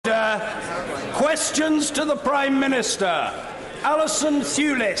Questions to the Prime Minister. Alison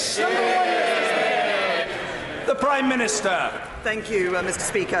Thewlis. The Prime Minister. Thank you, Mr.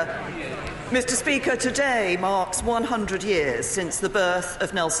 Speaker. Mr. Speaker, today marks 100 years since the birth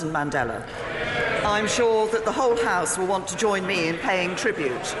of Nelson Mandela. I'm sure that the whole House will want to join me in paying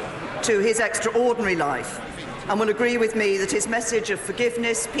tribute to his extraordinary life and will agree with me that his message of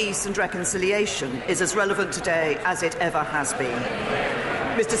forgiveness, peace and reconciliation is as relevant today as it ever has been.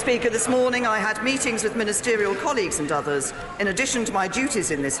 Mr. Speaker, this morning I had meetings with ministerial colleagues and others. In addition to my duties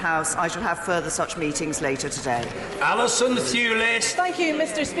in this House, I shall have further such meetings later today. Alison Thewlis. Thank you,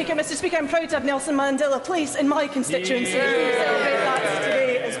 Mr. Speaker. Mr. Speaker, I'm proud to have Nelson Mandela Place in my constituency. We celebrate that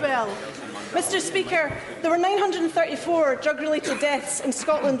today as well. Mr. Speaker, there were 934 drug-related deaths in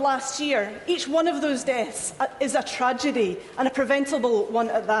Scotland last year. Each one of those deaths is a tragedy, and a preventable one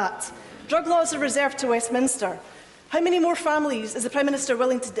at that. Drug laws are reserved to Westminster. How many more families is the Prime Minister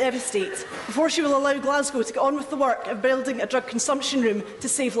willing to devastate before she will allow Glasgow to get on with the work of building a drug consumption room to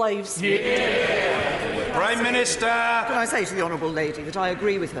save lives? Prime Minister. Can I say to the Honourable Lady that I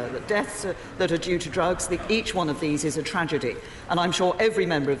agree with her that deaths that are due to drugs, each one of these is a tragedy, and I'm sure every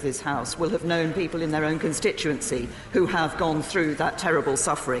member of this House will have known people in their own constituency who have gone through that terrible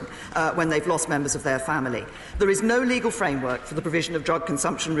suffering when they've lost members of their family. There is no legal framework for the provision of drug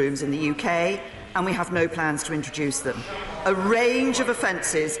consumption rooms in the UK, and we have no plans to introduce them. A range of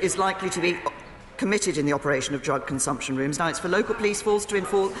offences is likely to be committed in the operation of drug consumption rooms. Now, it's for local police forces to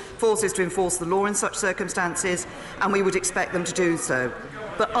enforce the law in such circumstances, and we would expect them to do so.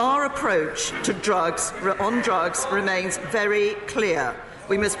 But our approach to drugs remains very clear.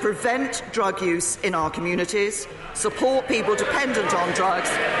 We must prevent drug use in our communities, support people dependent on drugs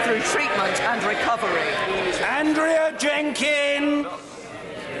through treatment and recovery. Andrea Jenkin.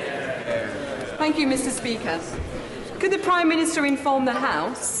 Thank you, Mr. Speaker. Could the Prime Minister inform the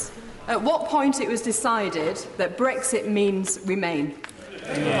House at what point it was decided that Brexit means remain?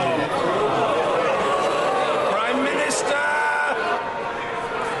 Prime Minister!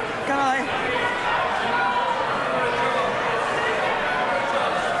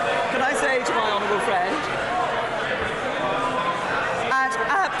 Can I say to my honourable friend, at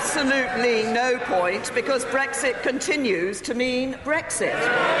absolutely no point, because Brexit continues to mean Brexit.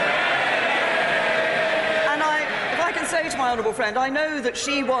 Say to my honourable friend, I know that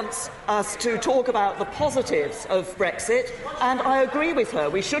she wants us to talk about the positives of Brexit, and I agree with her.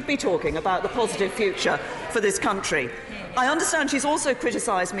 We should be talking about the positive future for this country. I understand she's also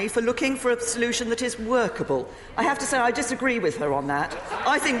criticised me for looking for a solution that is workable. I have to say I disagree with her on that.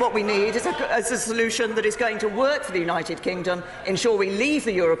 I think what we need is a solution that is going to work for the United Kingdom, ensure we leave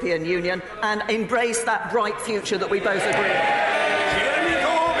the European Union and embrace that bright future that we both agree on.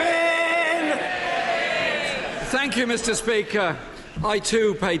 Thank you, Mr. Speaker. I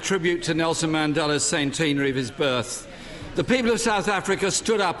too pay tribute to Nelson Mandela's centenary of his birth. The people of South Africa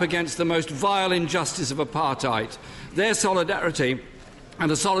stood up against the most vile injustice of apartheid. Their solidarity and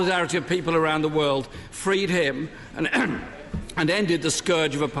the solidarity of people around the world freed him and ended the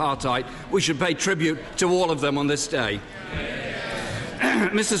scourge of apartheid. We should pay tribute to all of them on this day.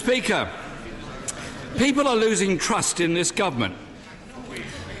 Mr. Speaker, people are losing trust in this government.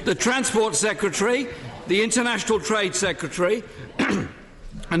 The Transport Secretary, the International Trade Secretary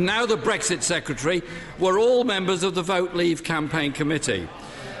and now the Brexit Secretary were all members of the Vote Leave campaign committee.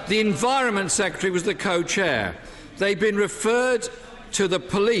 The Environment Secretary was the co-chair. They've been referred to the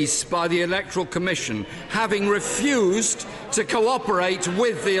police by the Electoral Commission, having refused to cooperate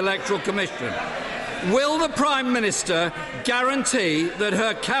with the Electoral Commission. Will the Prime Minister guarantee that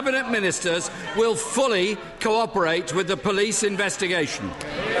her Cabinet Ministers will fully cooperate with the police investigation?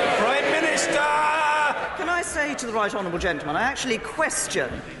 Prime Minister! Can I say to the right honourable gentleman, I actually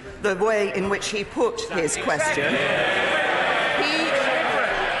question the way in which he put his question.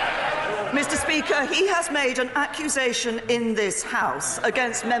 Mr. Speaker, he has made an accusation in this House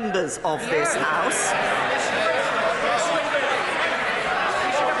against members of this House.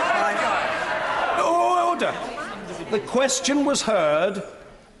 Order. The question was heard,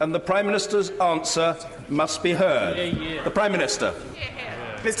 and the Prime Minister's answer must be heard. The Prime Minister.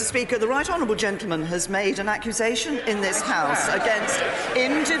 Mr. Speaker, the right honourable gentleman has made an accusation in this House against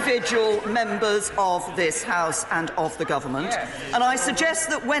individual members of this House and of the government, and I suggest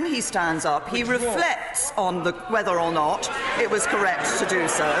that when he stands up, he reflects on whether or not it was correct to do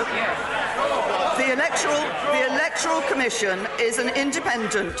so. The The Electoral Commission is an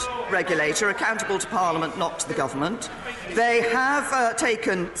independent regulator accountable to Parliament, not to the government. They have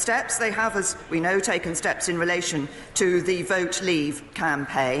taken steps. They have, as we know, taken steps in relation to the Vote Leave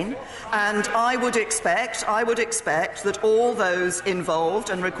campaign. And I would expect that all those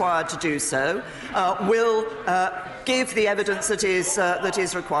involved and required to do so will give the evidence that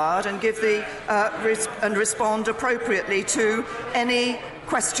is required and give and respond appropriately to any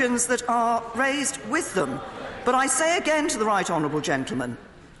questions that are raised with them. But I say again to the right honourable gentleman,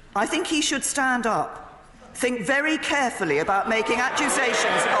 I think he should stand up, think very carefully about making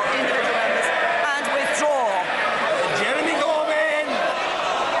accusations of individual members and withdraw. Jeremy Corbyn!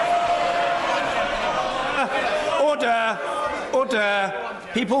 Order.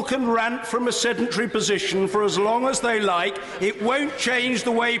 People can rant from a sedentary position for as long as they like. It won't change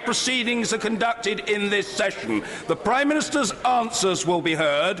the way proceedings are conducted in this session. The Prime Minister's answers will be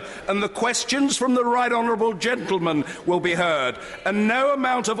heard, and the questions from the right honourable gentleman will be heard. And no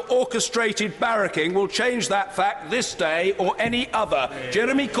amount of orchestrated barracking will change that fact this day or any other.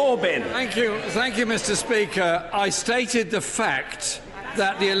 Jeremy Corbyn. Thank you, Mr. Speaker. I stated the fact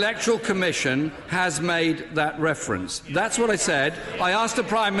that the Electoral Commission has made that reference. That's what I said. I asked the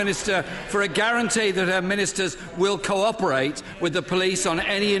Prime Minister for a guarantee that her ministers will cooperate with the police on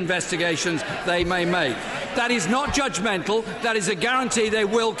any investigations they may make. That is not judgmental. That is a guarantee they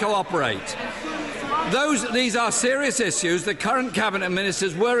will cooperate. These are serious issues. The current Cabinet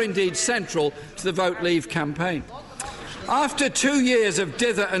Ministers were indeed central to the Vote Leave campaign. After 2 years of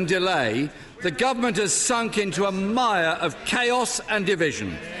dither and delay, the government has sunk into a mire of chaos and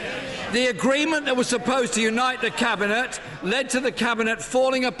division. The agreement that was supposed to unite the Cabinet led to the Cabinet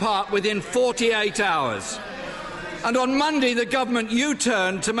falling apart within 48 hours. And on Monday, the government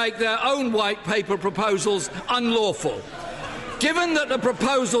U-turned to make their own white paper proposals unlawful. Given that the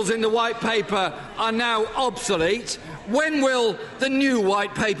proposals in the white paper are now obsolete, when will the new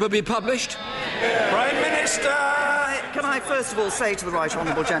white paper be published? Prime Minister! Can I first of all say to the right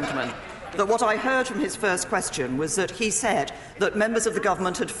honourable gentleman that what I heard from his first question was that he said that members of the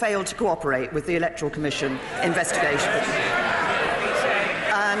government had failed to cooperate with the Electoral Commission investigation.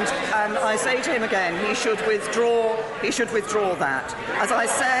 And I say to him again, he should withdraw that. As I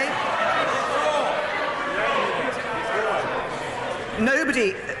say,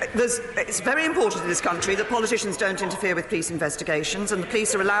 it's very important in this country that politicians don't interfere with police investigations, and the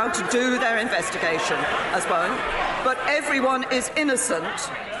police are allowed to do their investigation as well. But everyone is innocent,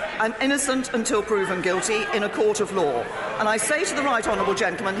 and innocent until proven guilty in a court of law. And I say to the right honourable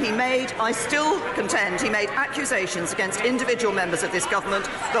gentleman, I still contend he made accusations against individual members of this government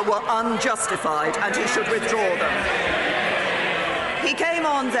that were unjustified, and he should withdraw them. He came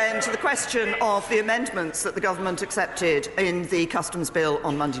on then to the question of the amendments that the government accepted in the Customs Bill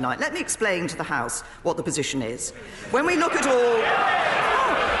on Monday night. Let me explain to the House what the position is. When we look at all...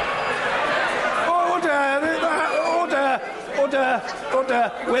 Order.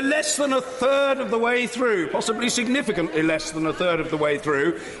 We're less than a third of the way through, possibly significantly less than a third of the way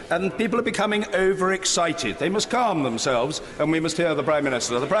through, and people are becoming overexcited. They must calm themselves, and we must hear the Prime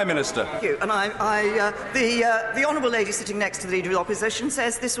Minister. The Prime Minister. Thank you. And the honourable lady sitting next to the Leader of the Opposition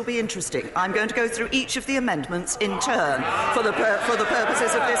says this will be interesting. I'm going to go through each of the amendments in turn for the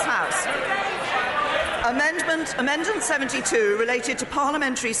purposes of this House. Amendment 72 related to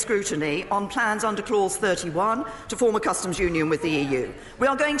parliamentary scrutiny on plans under Clause 31 to form a customs union with the EU. We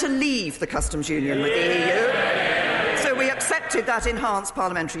are going to leave the customs union with the EU, so we accepted that enhanced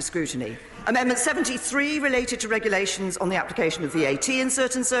parliamentary scrutiny. Amendment 73 related to regulations on the application of VAT in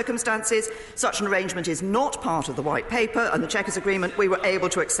certain circumstances. Such an arrangement is not part of the White Paper and the Chequers Agreement. We were able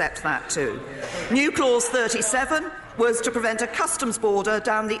to accept that too. New Clause 37 was to prevent a customs border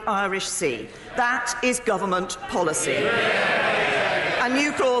down the Irish Sea. That is government policy. And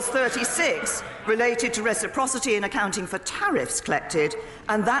new Clause 36 related to reciprocity in accounting for tariffs collected,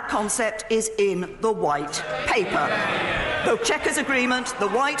 and that concept is in the White Paper. The Chequers Agreement, the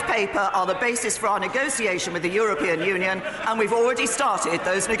White Paper are the basis for our negotiation with the European Union, and we've already started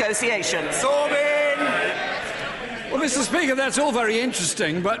those negotiations. Corbyn! Well, Mr. Speaker, that's all very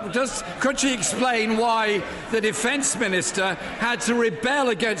interesting, but could she explain why the Defence Minister had to rebel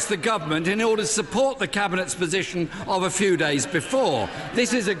against the government in order to support the Cabinet's position of a few days before?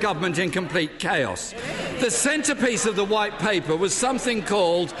 This is a government in complete chaos. The centrepiece of the White Paper was something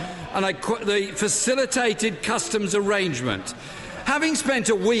called, and I quote, the Facilitated Customs Arrangement. Having spent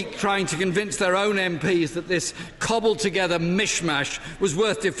a week trying to convince their own MPs that this cobbled-together mishmash was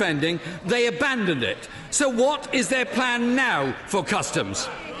worth defending, they abandoned it. So what is their plan now for customs?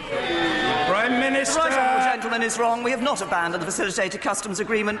 Prime Prime Minister. The right honourable gentleman is wrong. We have not abandoned the facilitated customs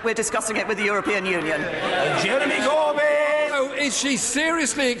agreement. We're discussing it with the European Union. Jeremy Corbyn. So is she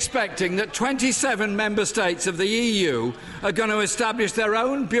seriously expecting that 27 member states of the EU are going to establish their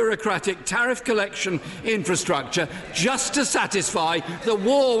own bureaucratic tariff collection infrastructure just to satisfy the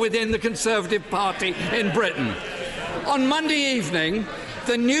war within the Conservative Party in Britain? On Monday evening,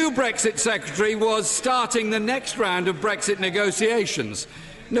 the new Brexit Secretary was starting the next round of Brexit negotiations.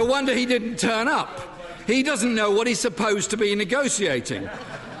 No wonder he didn't turn up. He doesn't know what he's supposed to be negotiating.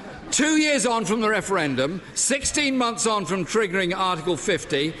 2 years on from the referendum, 16 months on from triggering Article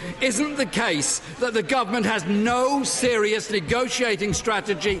 50, isn't the case that the government has no serious negotiating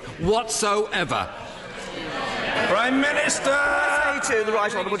strategy whatsoever? Prime Minister. To the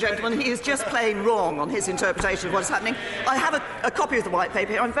right honourable gentleman, he is just plain wrong on his interpretation of what is happening. I have a copy of the white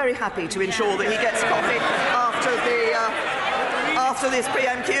paper. I'm very happy to ensure that he gets a copy after this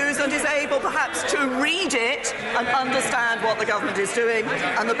PMQs and is able perhaps to read it and understand what the government is doing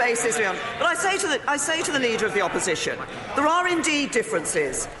and the basis beyond. But I say to the Leader of the Opposition, there are indeed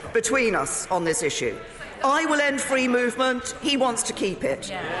differences between us on this issue. I will end free movement, he wants to keep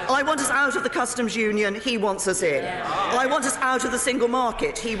it. I want us out of the customs union, he wants us in. I want us out of the single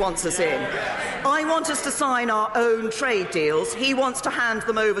market, he wants us in. I want us to sign our own trade deals, he wants to hand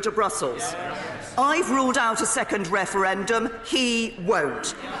them over to Brussels. I've ruled out a second referendum, he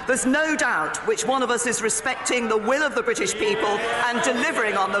won't. There's no doubt which one of us is respecting the will of the British people and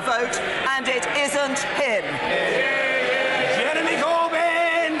delivering on the vote, and it isn't him. Jeremy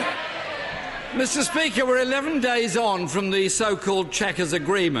Corbyn. Mr. Speaker, we're 11 days on from the so-called Chequers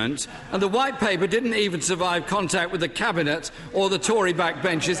Agreement, and the White Paper didn't even survive contact with the Cabinet or the Tory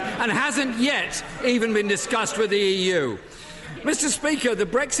backbenches and hasn't yet even been discussed with the EU. Mr. Speaker, the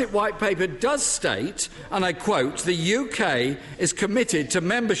Brexit White Paper does state, and I quote, the UK is committed to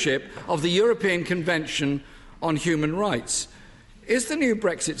membership of the European Convention on Human Rights. Is the new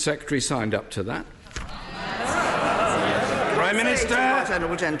Brexit Secretary signed up to that? Prime Minister. Right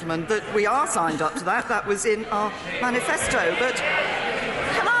honourable gentleman, that we are signed up to that. That was in our manifesto. But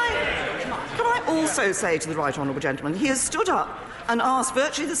can I also say to the right honourable gentleman, he has stood up and asked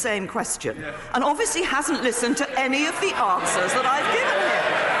virtually the same question, and obviously hasn't listened to any of the answers that I've given him.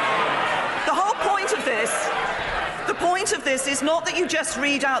 The whole point of this is not that you just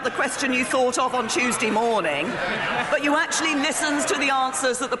read out the question you thought of on Tuesday morning, but you actually listen to the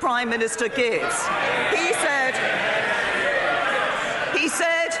answers that the Prime Minister gives. He said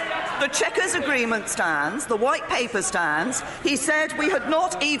the Chequers Agreement stands, the White Paper stands. He said we had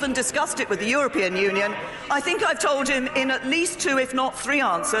not even discussed it with the European Union. I think I've told him in at least 2, if not 3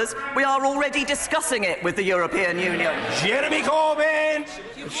 answers, we are already discussing it with the European Union. Jeremy Corbyn.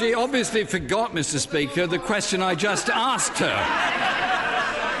 She obviously forgot, Mr. Speaker, the question I just asked her,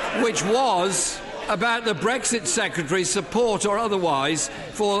 which was about the Brexit Secretary's support or otherwise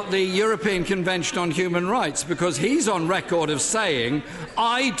for the European Convention on Human Rights, because he's on record of saying,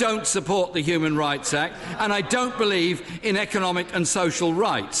 I don't support the Human Rights Act and I don't believe in economic and social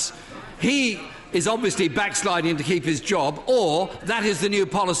rights. He is obviously backsliding to keep his job, or that is the new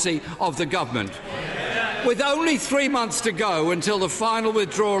policy of the government. With only 3 months to go until the final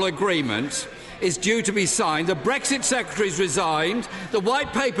withdrawal agreement is due to be signed, the Brexit Secretary's resigned, the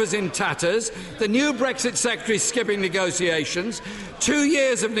White Paper's in tatters, the new Brexit Secretary's skipping negotiations, 2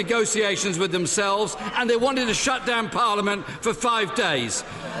 years of negotiations with themselves, and they wanted to shut down Parliament for 5 days.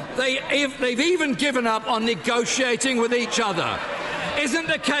 They've even given up on negotiating with each other. Isn't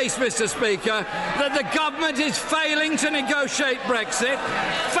the case, Mr. Speaker, that the government is failing to negotiate Brexit,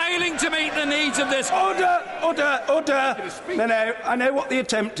 failing to meet the needs of this... Order! No, I know what the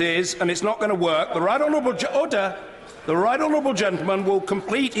attempt is, and it's not going to work. The right honourable gentleman will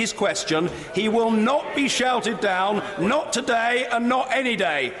complete his question. He will not be shouted down, not today and not any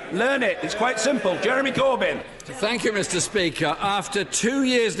day. Learn it. It's quite simple. Jeremy Corbyn. Thank you, Mr. Speaker. After 2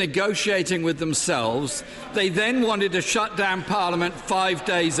 years negotiating with themselves, they then wanted to shut down Parliament 5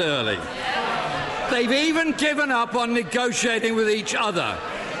 days early. They've even given up on negotiating with each other.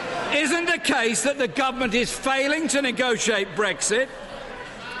 Isn't the case that the government is failing to negotiate Brexit,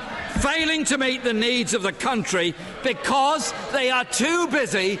 failing to meet the needs of the country because they are too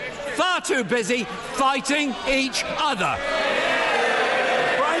busy, far too busy, fighting each other?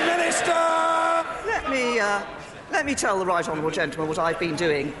 Prime Minister! Let me tell the right honourable gentleman what I've been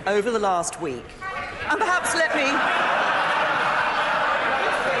doing over the last week. And perhaps let me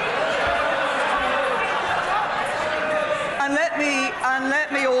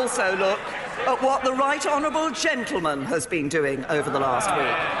also look at what the right honourable gentleman has been doing over the last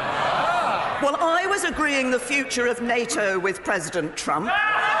week. Well, I was agreeing the future of NATO with President Trump.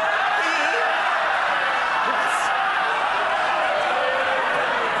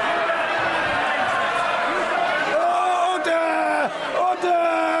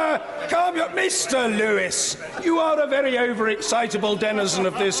 Mr. Lewis, you are a very overexcitable denizen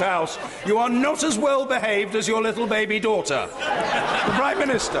of this House. You are not as well behaved as your little baby daughter. The Prime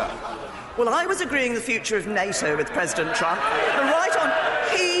Minister. Well, I was agreeing the future of NATO with President Trump. The right on...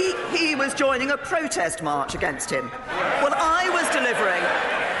 He was joining a protest march against him. Well, I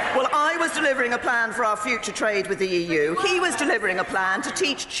was delivering a plan for our future trade with the EU. He was delivering a plan to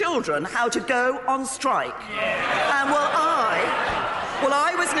teach children how to go on strike. And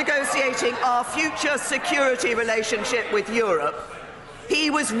I was negotiating our future security relationship with Europe. He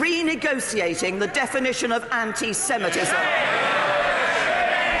was renegotiating the definition of anti-Semitism.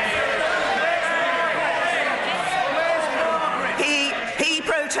 He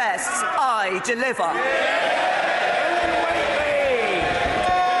protests, I deliver.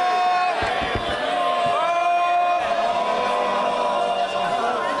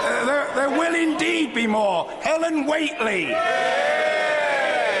 There will indeed be more. Helen Whately.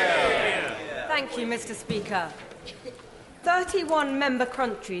 Thank you, Mr. Speaker. 31 member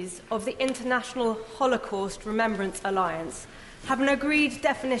countries of the International Holocaust Remembrance Alliance have an agreed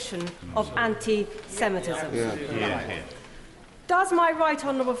definition of anti-Semitism. Does my right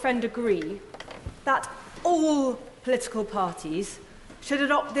honourable friend agree that all political parties should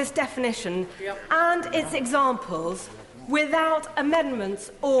adopt this definition and its examples without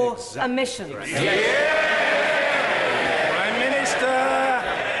amendments or omissions? Prime Minister.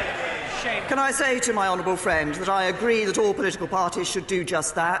 Can I say to my honourable friend that I agree that all political parties should do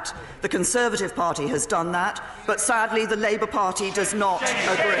just that? The Conservative Party has done that, but sadly the Labour Party does not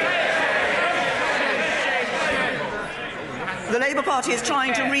agree. The Labour Party is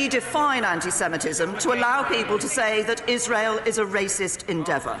trying to redefine anti-Semitism to allow people to say that Israel is a racist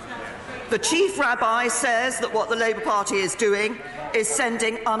endeavour. The Chief Rabbi says that what the Labour Party is doing is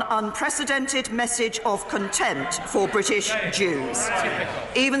sending an unprecedented message of contempt for British Jews.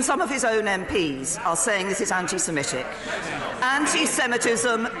 Even some of his own MPs are saying this is anti-Semitic.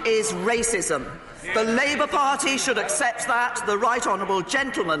 Anti-Semitism is racism. The Labour Party should accept that, the Right Honourable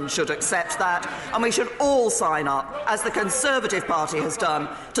Gentleman should accept that, and we should all sign up, as the Conservative Party has done,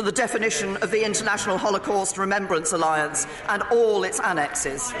 to the definition of the International Holocaust Remembrance Alliance and all its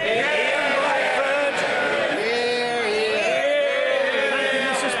annexes.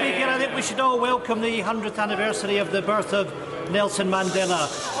 We should all welcome the 100th anniversary of the birth of Nelson Mandela.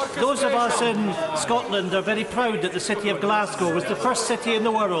 Those of us in Scotland are very proud that the city of Glasgow was the first city in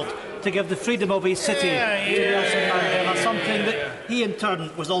the world to give the freedom of his city to Nelson Mandela, something that he in turn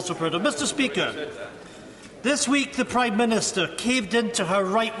was also proud of. Mr. Speaker, this week the Prime Minister caved into her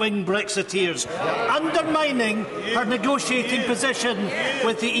right-wing Brexiteers, undermining her negotiating position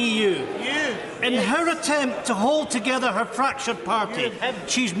with the EU. In her attempt to hold together her fractured party,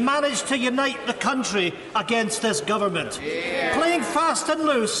 she's managed to unite the country against this government. Playing fast and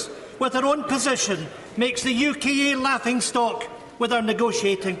loose with her own position makes the UK a laughingstock with our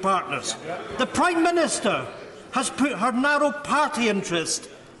negotiating partners. The Prime Minister has put her narrow party interest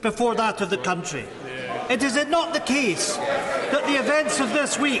before that of the country. Is it not the case that the events of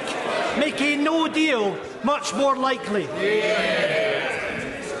this week make a no deal much more likely?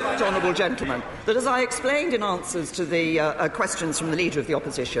 Honourable Gentleman, that as I explained in answers to the questions from the Leader of the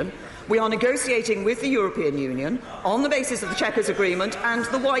Opposition, we are negotiating with the European Union on the basis of the Chequers Agreement and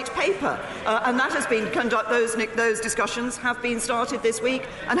the White Paper, and that has been those discussions have been started this week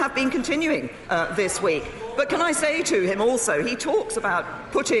and have been continuing this week. But can I say to him also, he talks about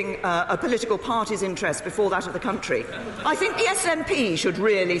putting a political party's interest before that of the country. I think the SNP should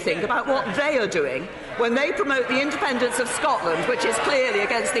really think about what they are doing when they promote the independence of Scotland, which is clearly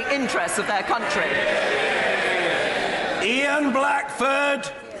against the interests of their country. Ian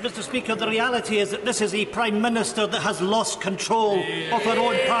Blackford. Mr. Speaker, the reality is that this is a Prime Minister that has lost control of her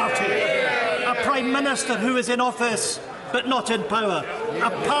own party. A Prime Minister who is in office but not in power. A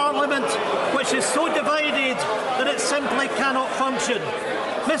Parliament which is so divided that it simply cannot function.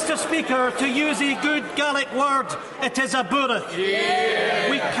 Mr. Speaker, to use a good Gaelic word, it is a burach.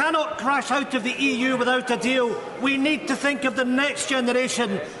 We cannot crash out of the EU without a deal. We need to think of the next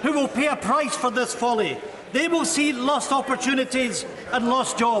generation who will pay a price for this folly. They will see lost opportunities and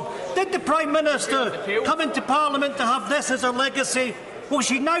lost jobs. Did the Prime Minister come into Parliament to have this as her legacy? Will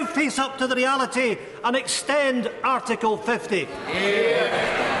she now face up to the reality and extend Article 50? The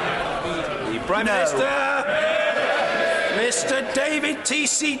Prime Minister, Mr. David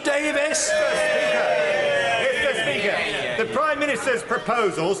T.C. Davis. Mr. Speaker, the Prime Minister's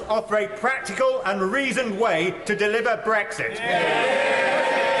proposals offer a practical and reasoned way to deliver Brexit.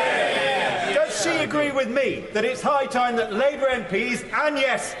 Does she agree with me that it's high time that Labour MPs, and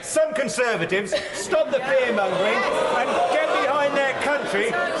yes, some Conservatives, stop the fear-mongering and get behind their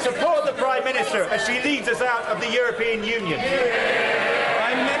country so Minister as she leads us out of the European Union.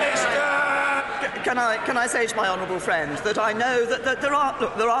 Prime Minister! Can I say to my honourable friend that I know that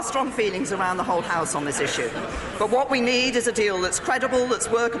there are strong feelings around the whole House on this issue. But what we need is a deal that's credible, that's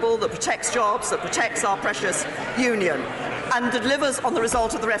workable, that protects jobs, that protects our precious union, and delivers on the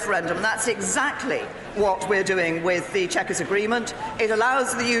result of the referendum. And that's exactly what we're doing with the Chequers Agreement. It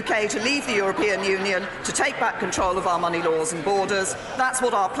allows the UK to leave the European Union, to take back control of our money laws and borders. That's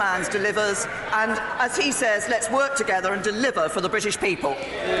what our plans delivers. And as he says, let's work together and deliver for the British people.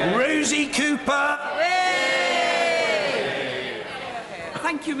 Rosie Cooper.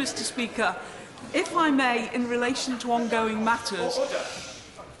 Thank you, Mr. Speaker. If I may, in relation to ongoing matters...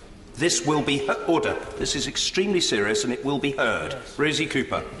 This will be order. This is extremely serious and it will be heard. Rosie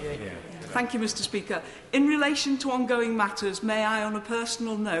Cooper. Thank you, Mr. Speaker. In relation to ongoing matters, may I, on a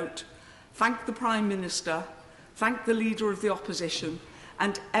personal note, thank the Prime Minister, thank the Leader of the Opposition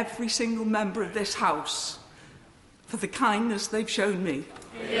and every single member of this House for the kindness they've shown me.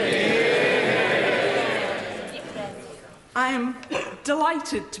 I am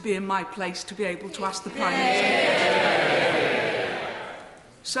delighted to be in my place to be able to ask the Prime Minister.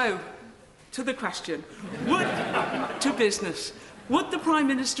 So, to the question, to business. Would the Prime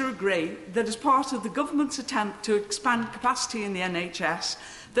Minister agree that as part of the Government's attempt to expand capacity in the NHS,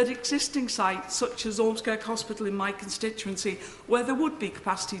 that existing sites such as Ormskirk Hospital in my constituency, where there would be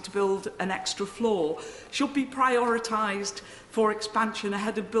capacity to build an extra floor, should be prioritised for expansion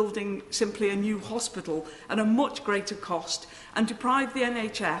ahead of building simply a new hospital at a much greater cost, and deprive the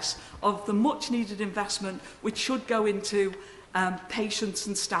NHS of the much needed investment which should go into patients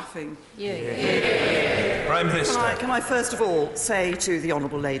and staffing? Prime Minister. Can I first of all say to the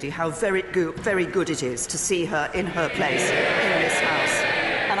Honourable Lady how very good it is to see her in her place in this House.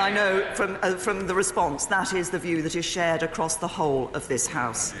 And I know from the response that is the view that is shared across the whole of this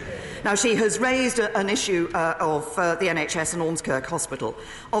House. Now, she has raised an issue of the NHS and Ormskirk Hospital.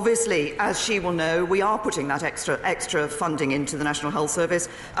 Obviously, as she will know, we are putting that extra funding into the National Health Service,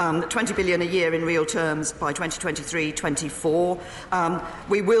 20 billion a year in real terms by 2023-24.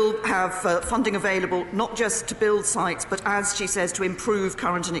 We will have funding available not just to build sites, but, as she says, to improve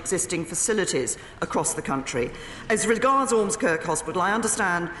current and existing facilities across the country. As regards Ormskirk Hospital, I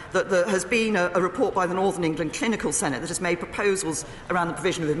understand that there has been a report by the Northern England Clinical Senate that has made proposals around the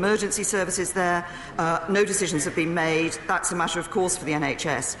provision of emergency services there. No decisions have been made. That's a matter, of course, for the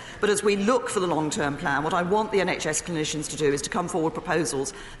NHS. But as we look for the long-term plan, what I want the NHS clinicians to do is to come forward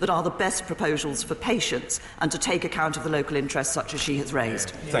proposals that are the best proposals for patients and to take account of the local interests such as she has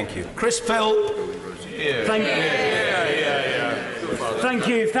raised. Thank you. Chris Fell. Thank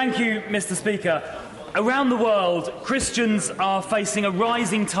you, Mr. Speaker. Around the world, Christians are facing a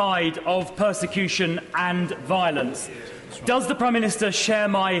rising tide of persecution and violence. Does the Prime Minister share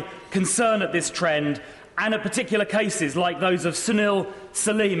my concern at this trend and at particular cases like those of Sunil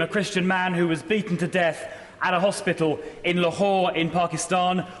Salim, a Christian man who was beaten to death at a hospital in Lahore in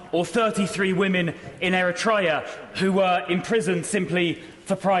Pakistan, or 33 women in Eritrea who were imprisoned simply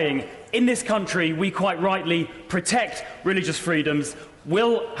for praying? In this country, we quite rightly protect religious freedoms.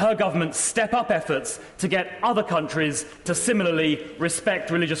 Will her government step up efforts to get other countries to similarly respect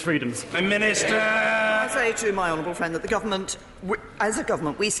religious freedoms? Minister. I say to my honourable friend that the government, as a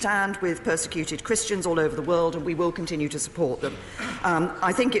government, we stand with persecuted Christians all over the world, and we will continue to support them.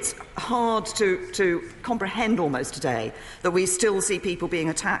 I think it's hard to comprehend almost today that we still see people being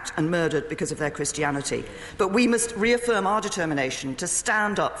attacked and murdered because of their Christianity. But we must reaffirm our determination to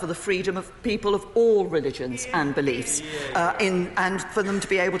stand up for the freedom of people of all religions and beliefs, and for them to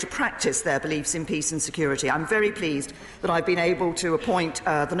be able to practice their beliefs in peace and security. I'm very pleased that I've been able to appoint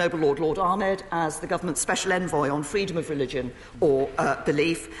the Noble Lord Ahmed as the government's special envoy on freedom of religion or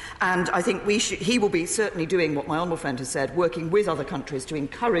belief, and I think he will be certainly doing what my honourable friend has said, working with other countries to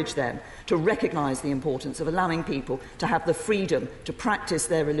encourage them to recognise the importance of allowing people to have the freedom to practice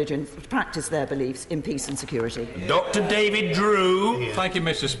their religion, to practice their beliefs in peace and security. Dr. David Drew. Thank you,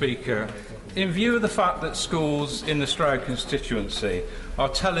 Mr. Speaker. In view of the fact that schools in the Stroud constituency are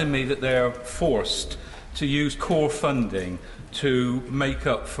telling me that they are forced to use core funding to make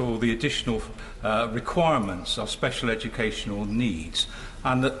up for the additional requirements of special educational needs,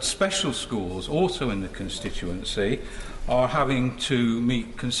 and that special schools also in the constituency are having to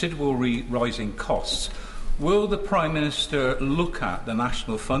meet considerable rising costs, will the Prime Minister look at the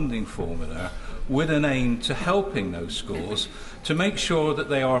national funding formula with an aim to helping those schools to make sure that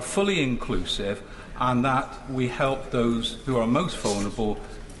they are fully inclusive and that we help those who are most vulnerable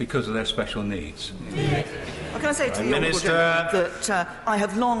because of their special needs? Can I say to the Honourable Gentleman that I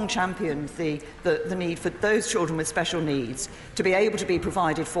have long championed the need for those children with special needs to be able to be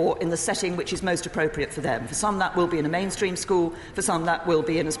provided for in the setting which is most appropriate for them. For some that will be in a mainstream school, for some that will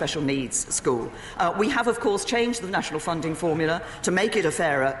be in a special needs school. We have, of course, changed the national funding formula to make it a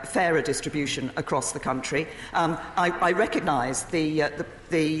fairer distribution across the country. I recognise the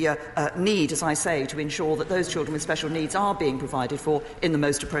need, as I say, to ensure that those children with special needs are being provided for in the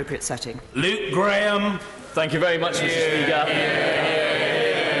most appropriate setting. Luke Graham. Thank you very much, Mr. Speaker.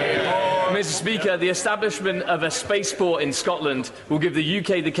 Mr. Speaker, the establishment of a spaceport in Scotland will give the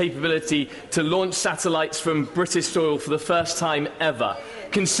UK the capability to launch satellites from British soil for the first time ever.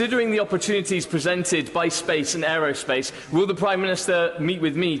 Considering the opportunities presented by space and aerospace, will the Prime Minister meet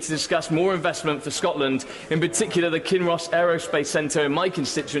with me to discuss more investment for Scotland, in particular the Kinross Aerospace Centre in my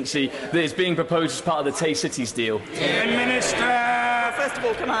constituency that is being proposed as part of the Tay Cities deal? Prime Minister! First of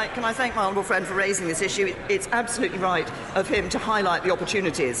all, can I thank my honourable friend for raising this issue? It's absolutely right of him to highlight the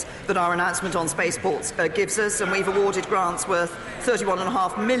opportunities that our announcement on spaceports gives us, and we've awarded grants worth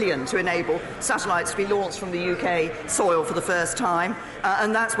 £31.5 million to enable satellites to be launched from the UK soil for the first time.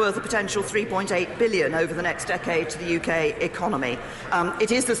 And that's worth a potential £3.8 billion over the next decade to the UK economy.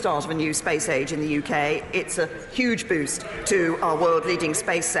 It is the start of a new space age in the UK. It's a huge boost to our world-leading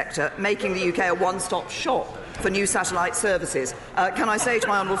space sector, making the UK a one-stop shop for new satellite services. Can I say to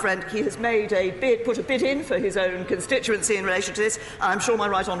my honourable friend, he has made a bid, put a bid in for his own constituency in relation to this. I'm sure my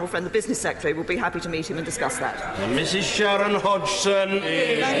right honourable friend, the Business Secretary, will be happy to meet him and discuss that. Mrs Sharon Hodgson. Thank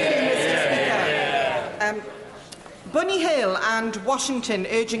you, Mr. Speaker. Bunny Hill and Washington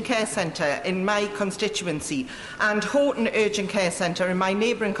Urgent Care Centre in my constituency and Horton Urgent Care Centre in my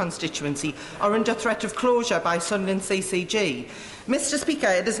neighbouring constituency are under threat of closure by Sunderland CCG. Mr. Speaker,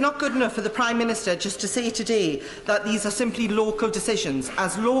 it is not good enough for the Prime Minister just to say today that these are simply local decisions,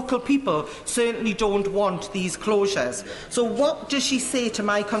 as local people certainly don't want these closures. So what does she say to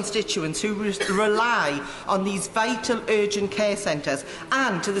my constituents who rely on these vital urgent care centres,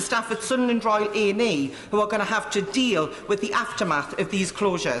 and to the staff at Sunderland Royal A&E who are going to have to deal with the aftermath of these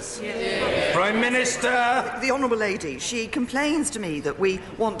closures? Prime Minister. The Honourable Lady, she complains to me that we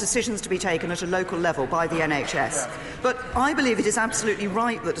want decisions to be taken at a local level by the NHS. But I believe it is absolutely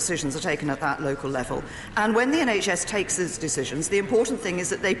right that decisions are taken at that local level. And when the NHS takes these decisions, the important thing is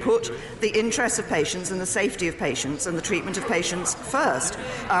that they put the interests of patients and the safety of patients and the treatment of patients first.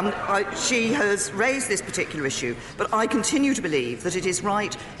 She has raised this particular issue, but I continue to believe that it is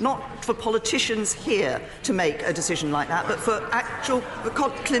right not for politicians here to make a decision like that, but for actual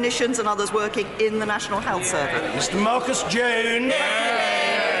clinicians and others working in the National Health Service. Mr Marcus Jones.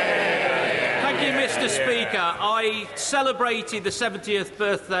 Thank you, Mr. Speaker. I celebrated the 70th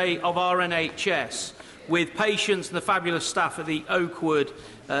birthday of our NHS with patients and the fabulous staff at the Oakwood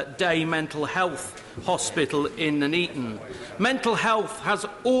Day Mental Health Hospital in Nuneaton. Mental health has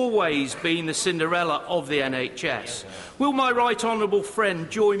always been the Cinderella of the NHS. Will my right honourable friend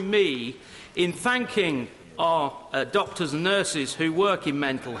join me in thanking our doctors and nurses who work in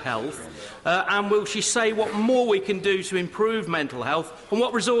mental health, and will she say what more we can do to improve mental health and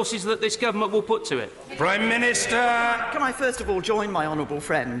what resources that this government will put to it? Prime Minister. Can I first of all join my honourable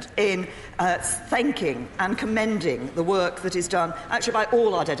friend in thanking and commending the work that is done actually by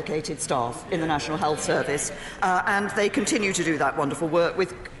all our dedicated staff in the National Health Service, and they continue to do that wonderful work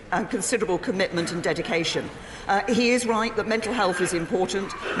with considerable commitment and dedication. He is right that mental health is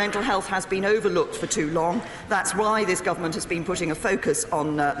important. Mental health has been overlooked for too long. That's why this government has been putting a focus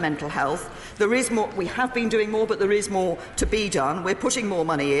on mental health. There is more. We have been doing more, but there is more to be done. We're putting more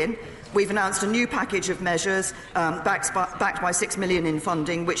money in. We've announced a new package of measures backed by £6 million in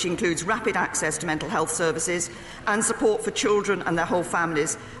funding, which includes rapid access to mental health services and support for children and their whole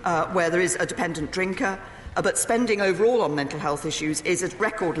families where there is a dependent drinker. But spending overall on mental health issues is at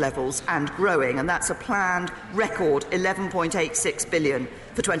record levels and growing, and that's a planned record £11.86 billion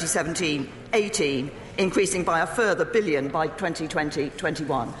for 2017-18, increasing by a further billion by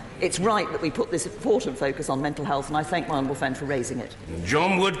 2020-21. It's right that we put this important focus on mental health, and I thank my honourable friend for raising it.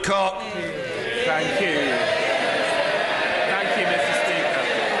 John Woodcock. Thank you. Thank you, Mr.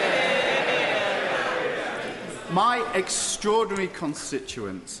 Speaker. My extraordinary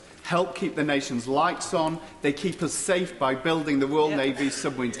constituents help keep the nation's lights on, they keep us safe by building the Royal Navy's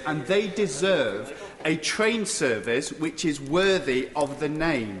submarines, and they deserve a train service which is worthy of the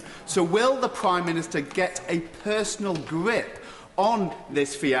name. So will the Prime Minister get a personal grip on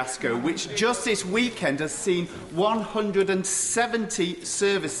this fiasco, which just this weekend has seen 170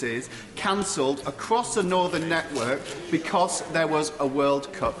 services cancelled across the Northern network because there was a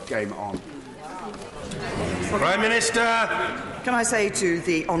World Cup game on? Prime Minister. Can I say to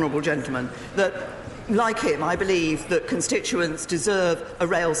the honourable gentleman that like him, I believe that constituents deserve a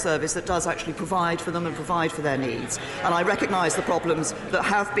rail service that does actually provide for them and provide for their needs. And I recognise the problems that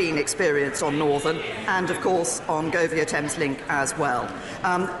have been experienced on Northern and, of course, on Govia Thameslink as well.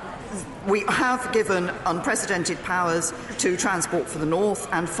 We have given unprecedented powers to Transport for the North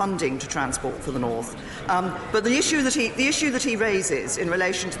and funding to Transport for the North. But the issue that he raises in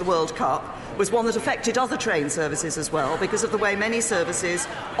relation to the World Cup was one that affected other train services as well, because of the way many services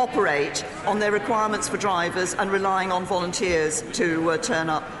operate on their requirements for drivers and relying on volunteers to turn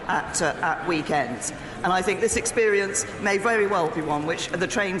up at weekends. And I think this experience may very well be one which the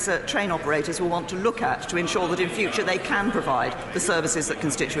train operators will want to look at to ensure that in future they can provide the services that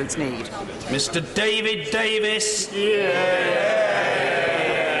constituents need. Mr. David Davis.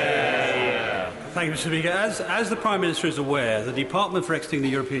 Thank you, Mr. Speaker. As the Prime Minister is aware, the Department for Exiting the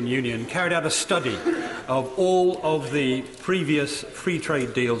European Union carried out a study of all of the previous free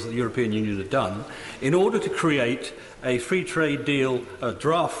trade deals that the European Union had done in order to create a free trade deal, a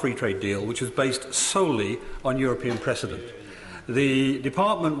draft free trade deal, which was based solely on European precedent. The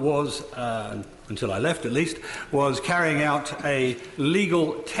department was, until I left at least, was carrying out a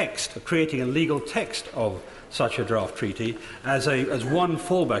legal text, creating a legal text of such a draft treaty as one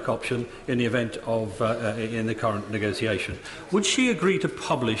fallback option in the event of in the current negotiation. Would she agree to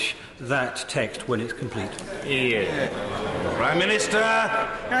publish that text when it's complete? Yeah. Prime Minister.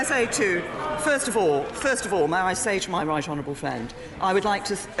 Can I say first of all, may I say to my right honourable friend, I would like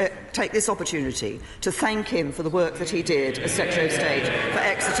to take this opportunity to thank him for the work that he did as Secretary of State for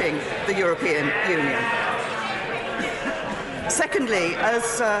exiting the European Union. Secondly,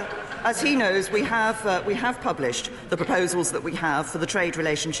 as he knows, we have published the proposals that we have for the trade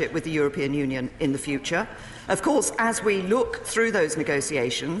relationship with the European Union in the future. Of course, as we look through those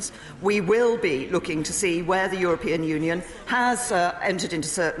negotiations, we will be looking to see where the European Union has entered into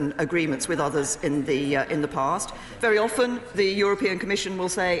certain agreements with others in the past. Very often, the European Commission will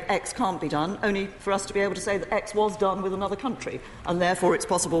say X can't be done, only for us to be able to say that X was done with another country, and therefore it's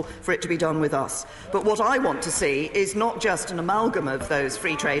possible for it to be done with us. But what I want to see is not just an amalgam of those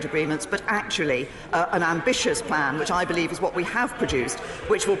free trade agreements, but actually an ambitious plan, which I believe is what we have produced,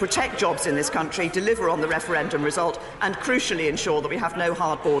 which will protect jobs in this country, deliver on the referendum result, and crucially ensure that we have no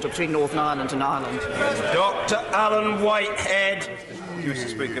hard border between Northern Ireland and Ireland. Dr. Alan Whitehead. Thank you, Mr.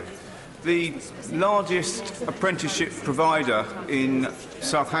 Speaker. The largest apprenticeship provider in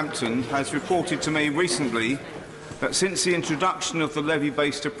Southampton has reported to me recently that since the introduction of the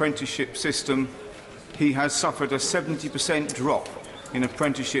levy-based apprenticeship system, he has suffered a 70% drop in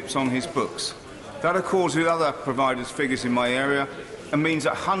apprenticeships on his books. That accords with other providers' figures in my area and means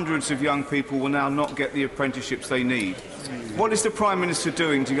that hundreds of young people will now not get the apprenticeships they need. What is the Prime Minister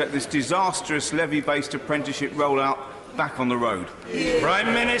doing to get this disastrous levy-based apprenticeship rollout back on the road?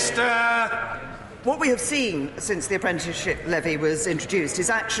 Prime Minister. What we have seen since the apprenticeship levy was introduced is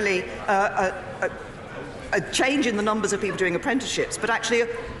actually a change in the numbers of people doing apprenticeships, but actually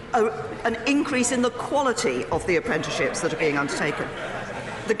an increase in the quality of the apprenticeships that are being undertaken.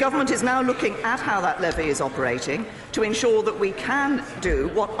 The government is now looking at how that levy is operating to ensure that we can do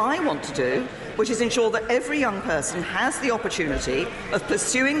what I want to do, which is ensure that every young person has the opportunity of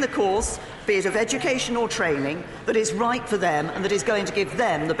pursuing the course, be it of education or training, that is right for them and that is going to give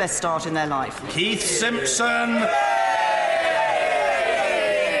them the best start in their life. Keith Simpson.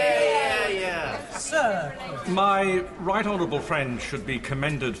 Sir. My right honourable friend should be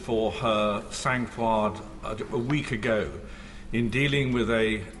commended for her sang-froid a week ago in dealing with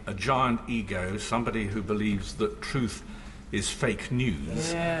a giant ego, somebody who believes that truth is fake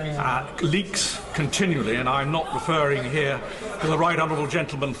news, leaks continually, and I'm not referring here to the right honourable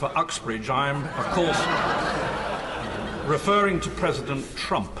gentleman for Uxbridge. I'm, of course, referring to President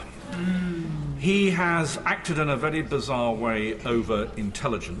Trump. He has acted in a very bizarre way over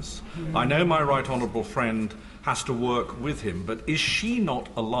intelligence. I know my right honourable friend has to work with him, but is she not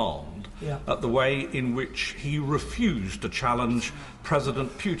alarmed at the way in which he refused to challenge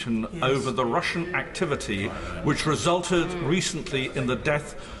President Putin over the Russian activity which resulted recently in the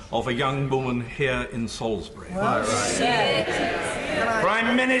death of a young woman here in Salisbury?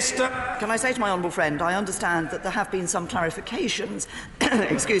 Prime Minister. Can I say to my honourable friend, I understand that there have been some clarifications,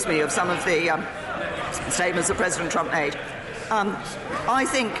 excuse me, of some of the statements that President Trump made.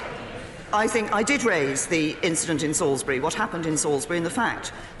 I think I did raise the incident in Salisbury, what happened in Salisbury, and the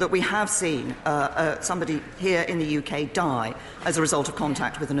fact that we have seen somebody here in the UK die as a result of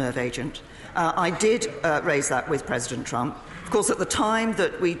contact with a nerve agent. I did raise that with President Trump. Of course, at the time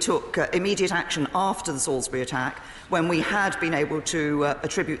that we took immediate action after the Salisbury attack, when we had been able to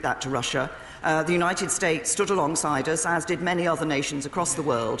attribute that to Russia. The United States stood alongside us, as did many other nations across the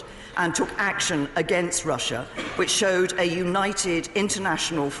world, and took action against Russia, which showed a united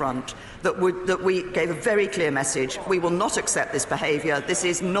international front that we gave a very clear message. We will not accept this behaviour. This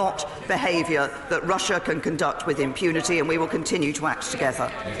is not behaviour that Russia can conduct with impunity, and we will continue to act together.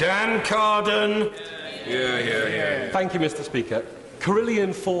 Dan Carden. Thank you, Mr. Speaker.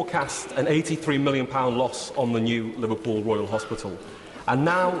 Carillion forecast an £83 million loss on the new Liverpool Royal Hospital. And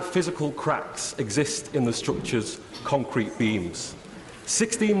now physical cracks exist in the structure's concrete beams.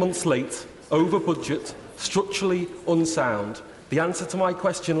 16 months late, over budget, structurally unsound, the answer to my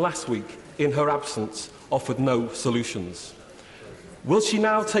question last week, in her absence, offered no solutions. Will she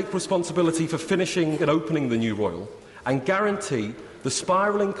now take responsibility for finishing and opening the new Royal and guarantee the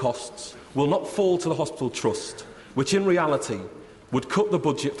spiralling costs will not fall to the Hospital Trust, which in reality would cut the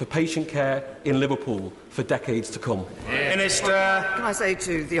budget for patient care in Liverpool for decades to come? Minister. Can I say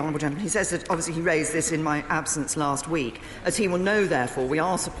to the honourable gentleman, he says that obviously he raised this in my absence last week. As he will know, therefore, we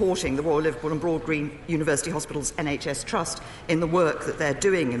are supporting the Royal Liverpool and Broad Green University Hospitals NHS Trust in the work that they're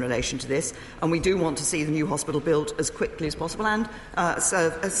doing in relation to this, and we do want to see the new hospital built as quickly as possible and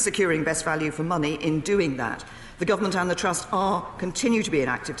securing best value for money in doing that. The Government and the Trust continue to be in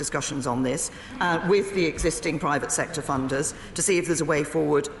active discussions on this with the existing private sector funders to see if there's a way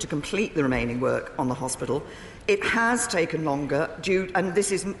forward to complete the remaining work on the hospital. It has taken longer and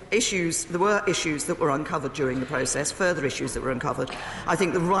there were issues that were uncovered during the process, further issues that were uncovered. I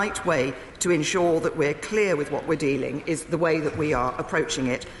think the right way to ensure that we're clear with what we're dealing is the way that we are approaching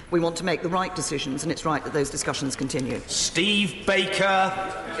it. We want to make the right decisions, and it's right that those discussions continue. Steve Baker.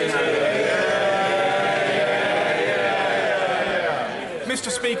 Mr.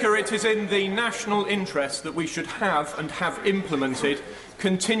 Speaker, it is in the national interest that we should have and have implemented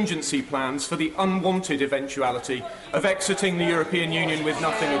contingency plans for the unwanted eventuality of exiting the European Union with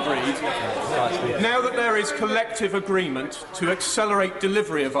nothing agreed. Now that there is collective agreement to accelerate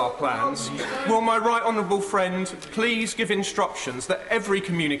delivery of our plans, will my right honourable friend please give instructions that every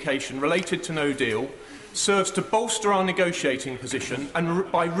communication related to no deal serves to bolster our negotiating position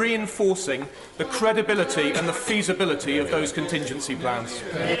and by reinforcing the credibility and the feasibility of those contingency plans.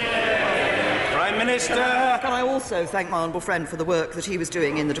 Prime Minister. Can I also thank my honourable friend for the work that he was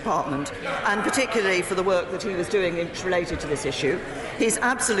doing in the department, and particularly for the work that he was doing related to this issue. He's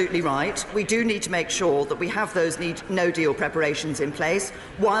absolutely right. We do need to make sure that we have those no-deal preparations in place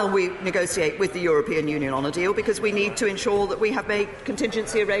while we negotiate with the European Union on a deal, because we need to ensure that we have made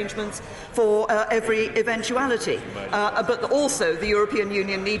contingency arrangements for every eventuality. But also the European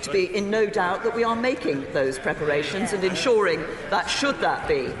Union need to be in no doubt that we are making those preparations and ensuring that, should that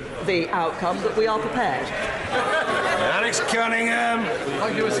be the outcome, that we are prepared. Alex Cunningham.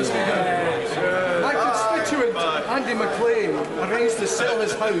 Thank you, Mr. Speaker. My constituent, Andy McLean, arranged to sell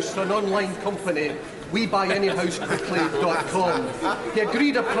his house to an online company, WeBuyAnyHouseQuickly.com. He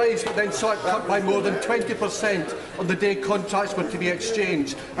agreed a price but then saw it cut by more than 20% on the day contracts were to be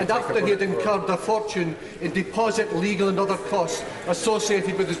exchanged, and after he had incurred a fortune in deposit, legal and other costs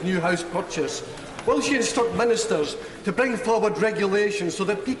associated with his new house purchase. Will she instruct ministers to bring forward regulations so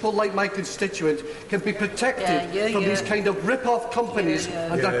that people like my constituent can be protected from these kind of rip-off companies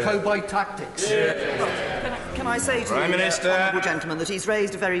and their cowboy tactics? Can I say to the honourable gentleman that he's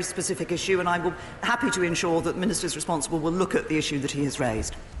raised a very specific issue, and I'm happy to ensure that ministers responsible will look at the issue that he has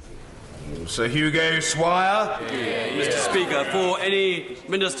raised. Sir Hugo Swire. Mr. Speaker, for any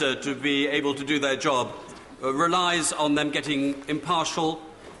minister to be able to do their job relies on them getting impartial,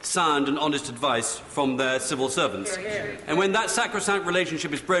 sound and honest advice from their civil servants. And when that sacrosanct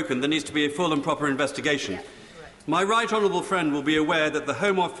relationship is broken, there needs to be a full and proper investigation. My right honourable friend will be aware that the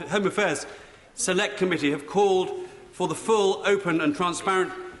Home Affairs Select Committee have called for the full, open and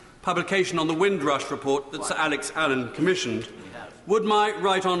transparent publication on the Windrush report that Sir Alex Allen commissioned. Would my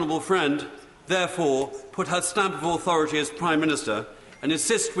right honourable friend therefore put her stamp of authority as Prime Minister and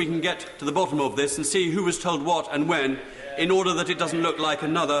insist we can get to the bottom of this and see who was told what and when, in order that it doesn't look like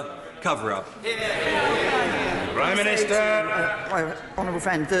another cover-up? Prime Minister. My honourable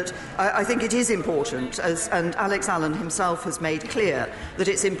friend, that I think it is important, and Alex Allen himself has made clear, that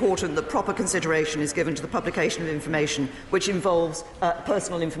it's important that proper consideration is given to the publication of information which involves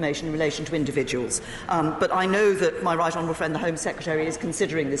personal information in relation to individuals. But I know that my right honourable friend, the Home Secretary, is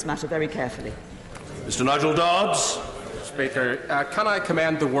considering this matter very carefully. Mr. Nigel Dodds. Speaker, can I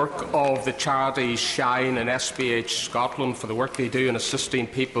commend the work of the charities Shine and SPH Scotland for the work they do in assisting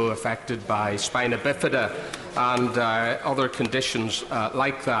people affected by spina bifida and other conditions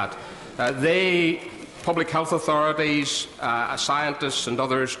like that. They Public health authorities, scientists and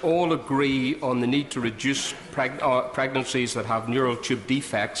others all agree on the need to reduce pregnancies that have neural tube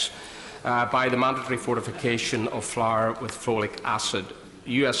defects by the mandatory fortification of flour with folic acid.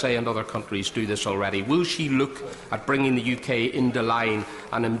 USA and other countries do this already. Will she look at bringing the UK into line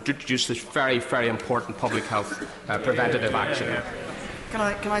and introduce this very, very important public health preventative action?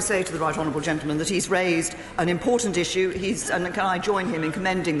 Can I say to the right honourable gentleman that he's raised an important issue, and can I join him in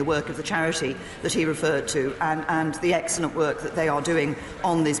commending the work of the charity that he referred to and the excellent work that they are doing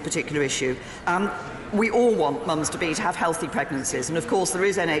on this particular issue. We all want mums to have healthy pregnancies, and of course there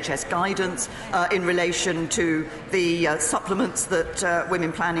is NHS guidance in relation to the supplements that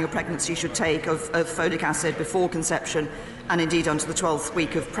women planning a pregnancy should take of folic acid before conception and indeed unto the 12th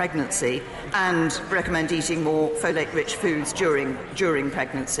week of pregnancy, and recommend eating more folate-rich foods during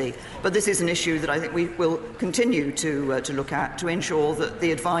pregnancy. But this is an issue that I think we will continue to look at to ensure that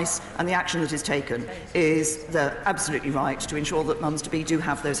the advice and the action that is taken is absolutely right to ensure that mums-to-be do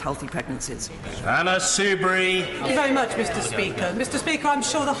have those healthy pregnancies. Anna Soubry. Thank you very much, Mr. Speaker. Mr. Speaker, I'm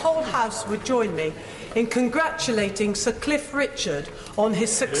sure the whole House would join me in congratulating Sir Cliff Richard on his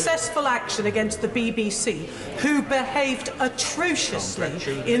successful action against the BBC, who behaved atrociously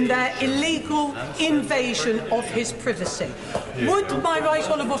in their illegal invasion of his privacy. Would my right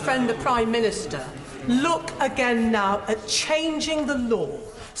honourable friend, the Prime Minister, look again now at changing the law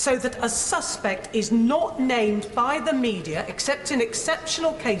so that a suspect is not named by the media, except in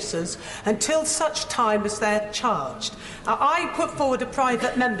exceptional cases, until such time as they're charged? I put forward a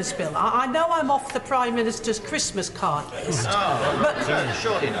private member's bill. I know I'm off the Prime Minister's Christmas card list, but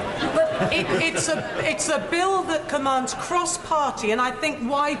it's a bill that commands cross-party and I think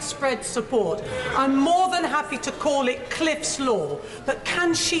widespread support. I'm more than happy to call it Cliff's Law, but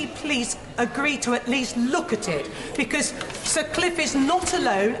can she please agree to at least look at it? Because Sir Cliff is not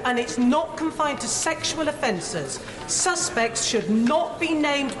alone and it's not confined to sexual offences. Suspects should not be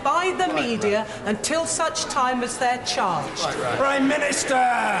named by the media until such time as they're charged. Prime Minister!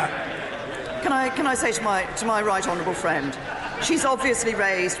 Can I say to my right honourable friend, she's obviously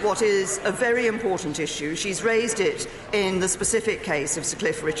raised what is a very important issue. She's raised it in the specific case of Sir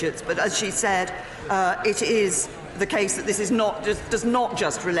Cliff Richards, but as she said, it is the case that this does not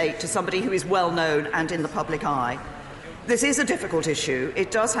just relate to somebody who is well known and in the public eye. This is a difficult issue.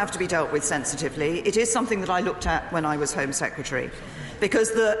 It does have to be dealt with sensitively. It is something that I looked at when I was Home Secretary,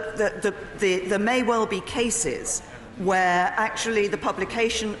 because there may well be cases where actually the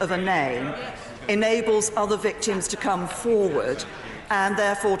publication of a name enables other victims to come forward and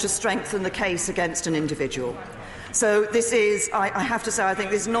therefore to strengthen the case against an individual. So this is, I have to say, I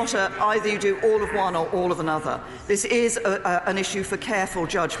think this is not either you do all of one or all of another. This is an issue for careful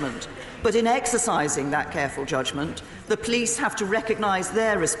judgment. But in exercising that careful judgment, the police have to recognise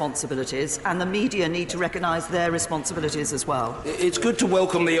their responsibilities and the media need to recognise their responsibilities as well. It's good to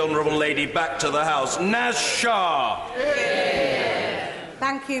welcome the Honourable Lady back to the House. Naz Shah.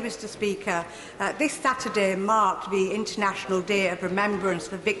 Thank you, Mr. Speaker. This Saturday marked the International Day of Remembrance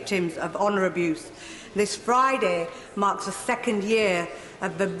for Victims of Honour Abuse. This Friday marks the second year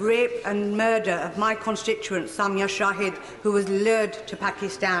of the rape and murder of my constituent, Samia Shahid, who was lured to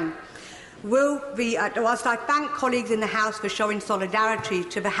Pakistan. Whilst I thank colleagues in the House for showing solidarity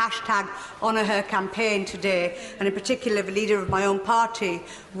to the hashtag Honour Her campaign today, and in particular the leader of my own party,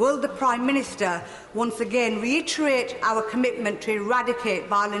 will the Prime Minister once again reiterate our commitment to eradicate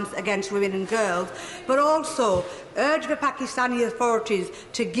violence against women and girls, but also urge the Pakistani authorities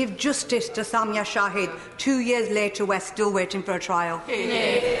to give justice to Samia Shahid? 2 years later, we're still waiting for a trial.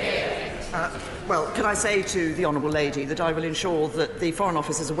 Well, can I say to the Honourable Lady that I will ensure that the Foreign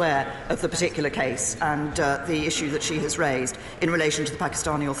Office is aware of the particular case and the issue that she has raised in relation to the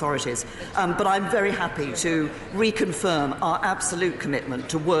Pakistani authorities. But I'm very happy to reconfirm our absolute commitment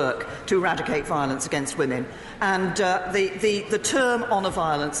to work to eradicate violence against women. And the term honour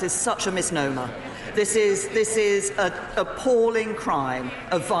violence is such a misnomer. This is an appalling crime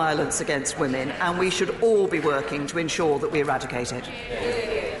of violence against women, and we should all be working to ensure that we eradicate it.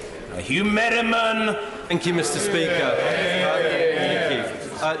 Hugh Merriman. Thank you, Mr. Speaker.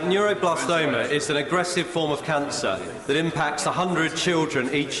 Neuroblastoma is an aggressive form of cancer that impacts 100 children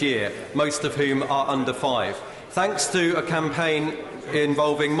each year, most of whom are under 5. Thanks to a campaign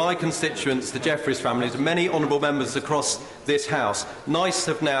involving my constituents, the Jeffries families, and many honourable members across this House, NICE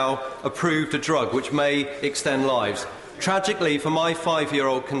have now approved a drug which may extend lives. Tragically, for my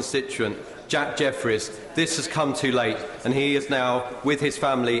 5-year-old constituent, Jack Jeffries, this has come too late, and he is now, with his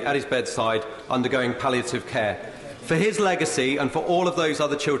family at his bedside, undergoing palliative care. For his legacy and for all of those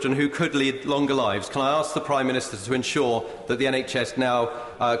other children who could lead longer lives, can I ask the Prime Minister to ensure that the NHS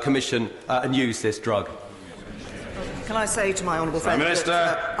now commission and use this drug? Can I say to my honourable friend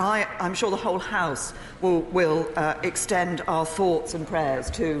that I'm sure the whole House will extend our thoughts and prayers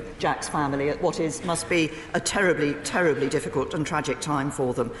to Jack's family at what must be a terribly, terribly difficult and tragic time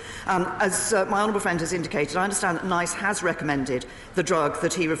for them. As my honourable friend has indicated, I understand that NICE has recommended the drug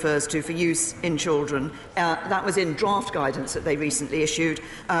that he refers to for use in children. That was in draft guidance that they recently issued.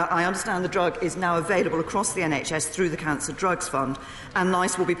 I understand the drug is now available across the NHS through the Cancer Drugs Fund, and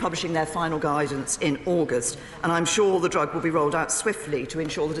NICE will be publishing their final guidance in August. And I'm sure the drug will be rolled out swiftly to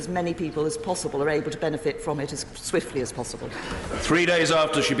ensure that as many people as possible are able to benefit from it as swiftly as possible. 3 days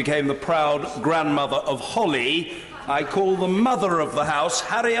after she became the proud grandmother of Holly, I call the mother of the house,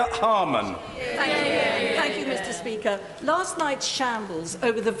 Harriet Harman. Thank you, Mr. Speaker. Last night's shambles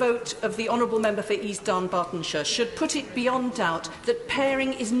over the vote of the honourable member for East Dunbartonshire should put it beyond doubt that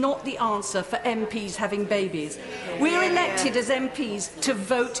pairing is not the answer for MPs having babies. We're elected as MPs to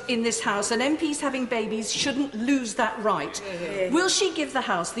vote in this House, and MPs having babies shouldn't lose that right. Will she give the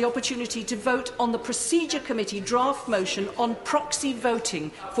House the opportunity to vote on the Procedure Committee draft motion on proxy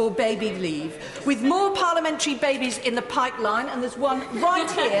voting for baby leave? With more parliamentary babies in the pipeline, and there's one right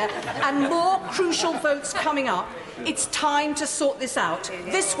here, and more crucial votes coming up, it's time to sort this out.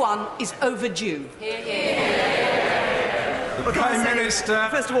 This one is overdue. Prime Minister.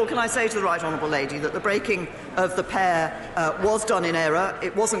 First of all, can I say to the Right Honourable Lady that the breaking of the pair was done in error.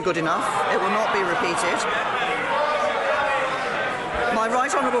 It wasn't good enough. It will not be repeated. My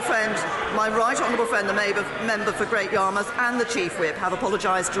right honourable friend, the member for Great Yarmouth, and the Chief Whip have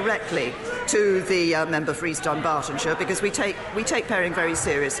apologised directly to the member for East Dunbartonshire, because we take pairing very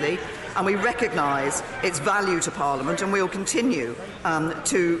seriously, and we recognise its value to Parliament, and we will continue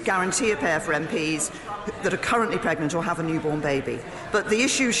to guarantee a pair for MPs that are currently pregnant or have a newborn baby. But the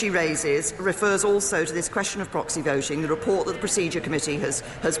issue she raises refers also to this question of proxy voting, the report that the Procedure Committee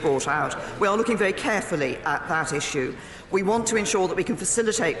has brought out. We are looking very carefully at that issue. We want to ensure that we can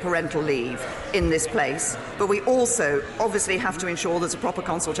facilitate parental leave in this place, but we also obviously have to ensure there's a proper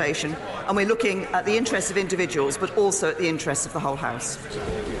consultation, and we're looking at the interests of individuals, but also at the interests of the whole House.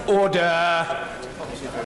 Order.